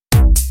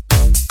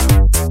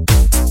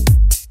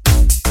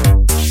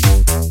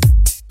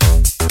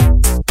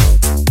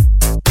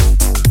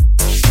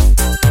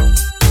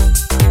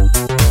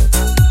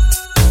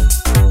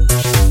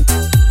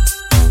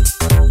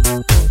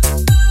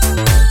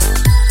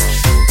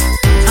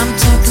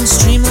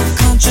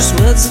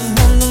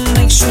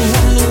makes you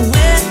wonder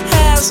where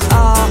has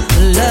our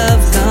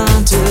love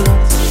gone to.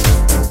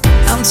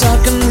 I'm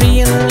talking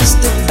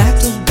realistic, back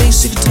to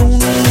basic,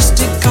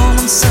 tonalistic,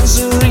 common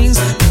sense rings,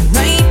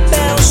 rain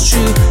bells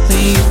true,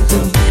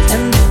 people.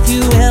 And if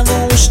you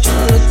ever wish to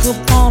look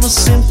upon a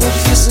simple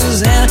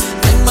kisses and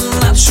think but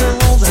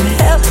natural, then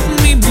help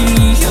me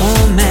be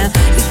your man.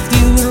 If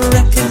you would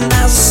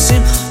recognize the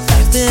simple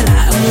fact that I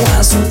am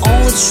wise from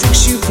all the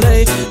tricks you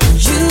play,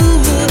 you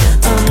would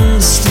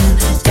understand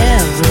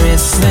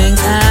everything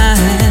I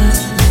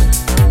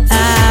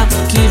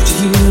give to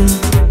you.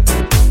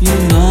 You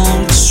know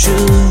it's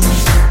true.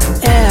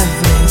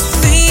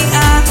 Everything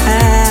I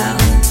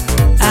have,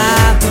 I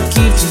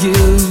give to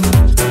you.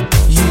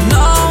 You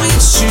know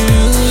it's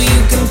true.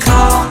 You can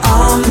call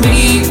on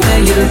me when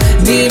you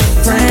need a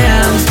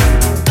friend.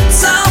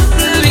 Don't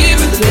believe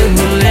it, they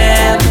will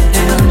ever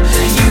end.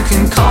 You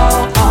can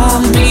call on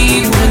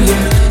me when you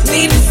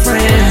need a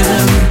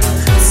friend.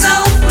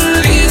 Don't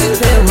believe it,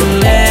 they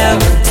will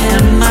ever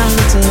end. My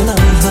little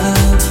lover,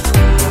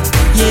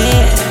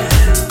 yeah,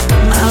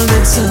 my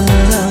little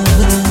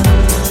lover,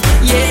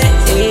 yeah,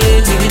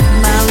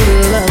 my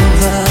little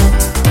lover,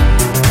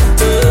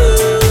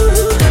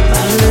 ooh,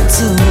 my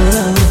little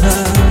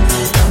lover,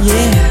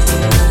 yeah.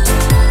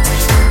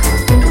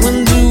 When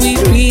do we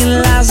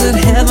realize that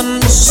heaven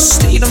is a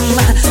state of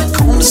mind,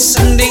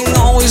 condescending,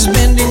 always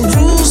bending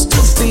rules to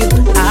fit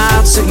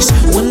our taste?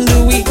 When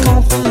do we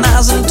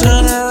compromise and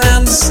turn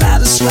around to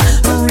satisfy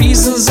the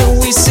reasons that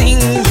we sing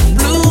the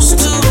blues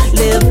to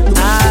live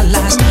our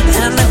lives?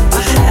 And if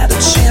I had a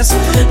chance,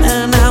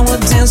 and I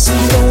would dance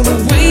and go the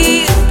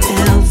way and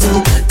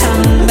never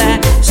come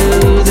back to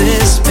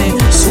this pain.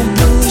 So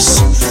bring me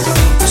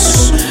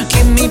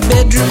give me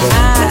bedroom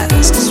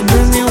eyes, 'cause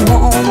bring me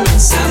warm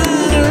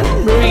tender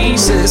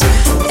breezes.